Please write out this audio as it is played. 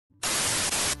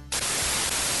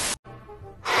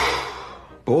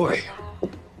Boy,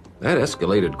 that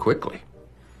escalated quickly.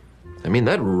 I mean,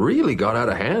 that really got out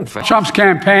of hand fast. Trump's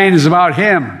campaign is about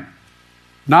him,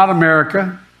 not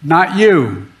America, not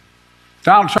you.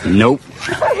 Donald Trump. Nope.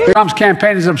 Trump's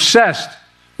campaign is obsessed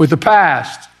with the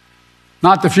past,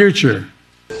 not the future.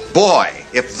 Boy,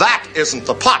 if that isn't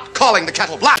the pot calling the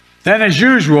kettle black. Then, as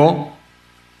usual,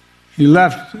 he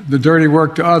left the dirty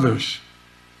work to others.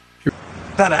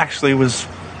 That actually was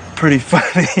pretty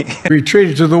funny. He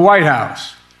retreated to the White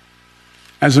House.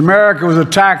 As America was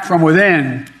attacked from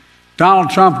within, Donald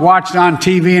Trump watched on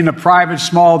TV in a private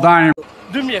small dining room.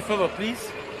 Do me a favor,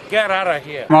 please. Get out of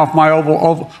here. Off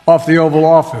the Oval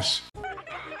Office.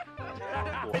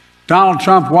 Donald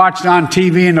Trump watched on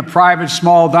TV in a private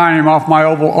small dining room off my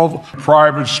oval.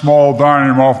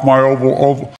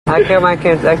 I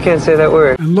can't say that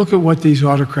word. And look at what these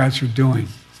autocrats are doing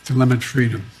to limit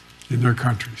freedom in their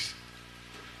countries.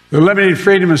 They're limiting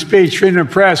freedom of speech, freedom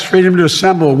of press, freedom to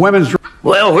assemble, women's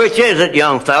Well, which is it,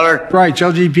 young feller? rights,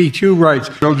 LGBT rights.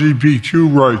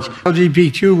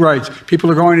 People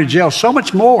are going to jail. So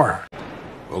much more.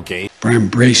 Okay. For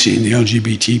embracing the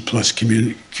LGBT plus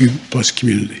community.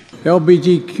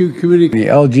 LGBTQ community. The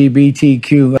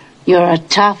LGBTQ. You're a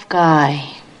tough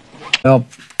guy.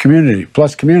 Community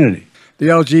plus community. The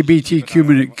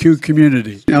LGBTQ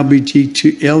community.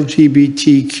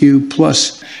 LGBTQ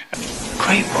plus.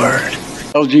 Great word.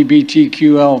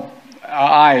 LGBTQI,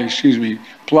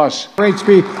 plus.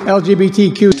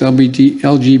 LGBTQ.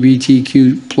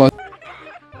 LGBTQ plus.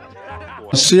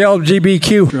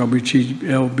 CLGBTQ.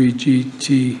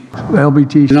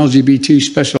 LGBT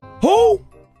special. Who?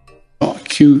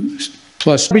 Q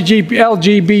plus.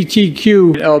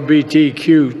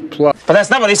 LGBTQ plus. But that's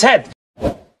not what he said.